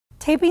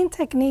Taping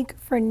technique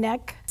for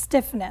neck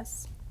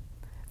stiffness.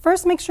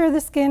 First, make sure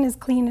the skin is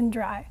clean and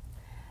dry.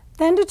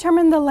 Then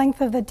determine the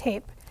length of the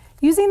tape,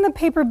 using the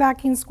paper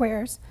backing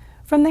squares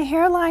from the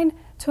hairline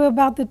to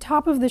about the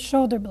top of the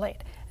shoulder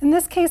blade. In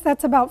this case,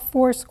 that's about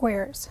 4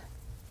 squares.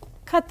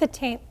 Cut the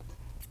tape.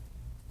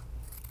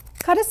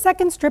 Cut a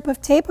second strip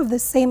of tape of the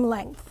same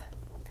length.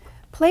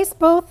 Place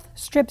both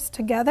strips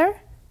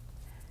together.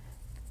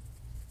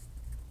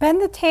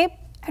 Bend the tape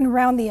and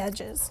round the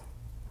edges.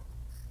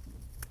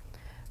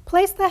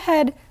 Place the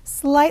head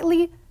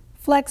slightly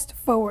flexed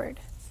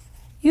forward.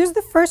 Use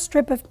the first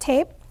strip of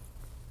tape,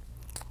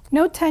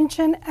 no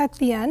tension at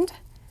the end,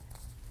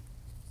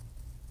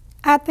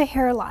 at the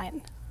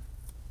hairline.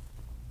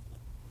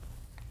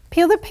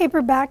 Peel the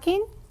paper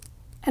backing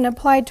and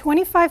apply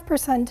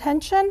 25%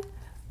 tension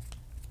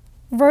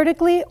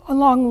vertically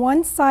along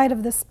one side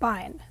of the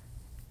spine.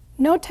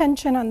 No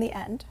tension on the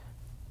end.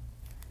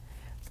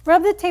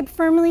 Rub the tape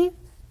firmly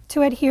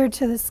to adhere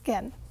to the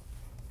skin.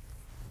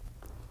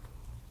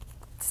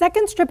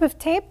 Second strip of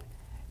tape,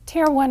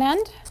 tear one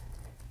end,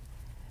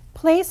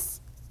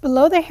 place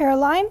below the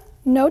hairline,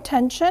 no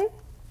tension.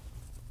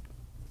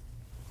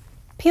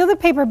 Peel the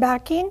paper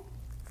backing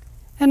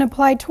and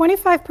apply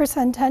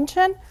 25%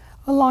 tension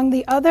along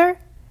the other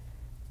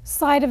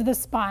side of the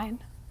spine.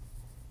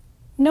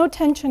 No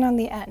tension on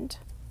the end.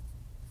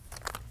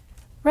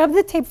 Rub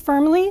the tape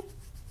firmly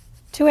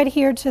to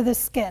adhere to the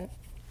skin.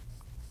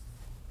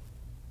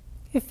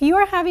 If you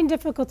are having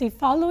difficulty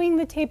following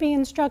the taping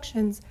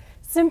instructions,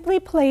 simply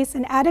place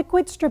an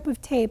adequate strip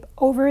of tape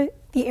over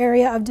the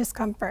area of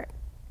discomfort.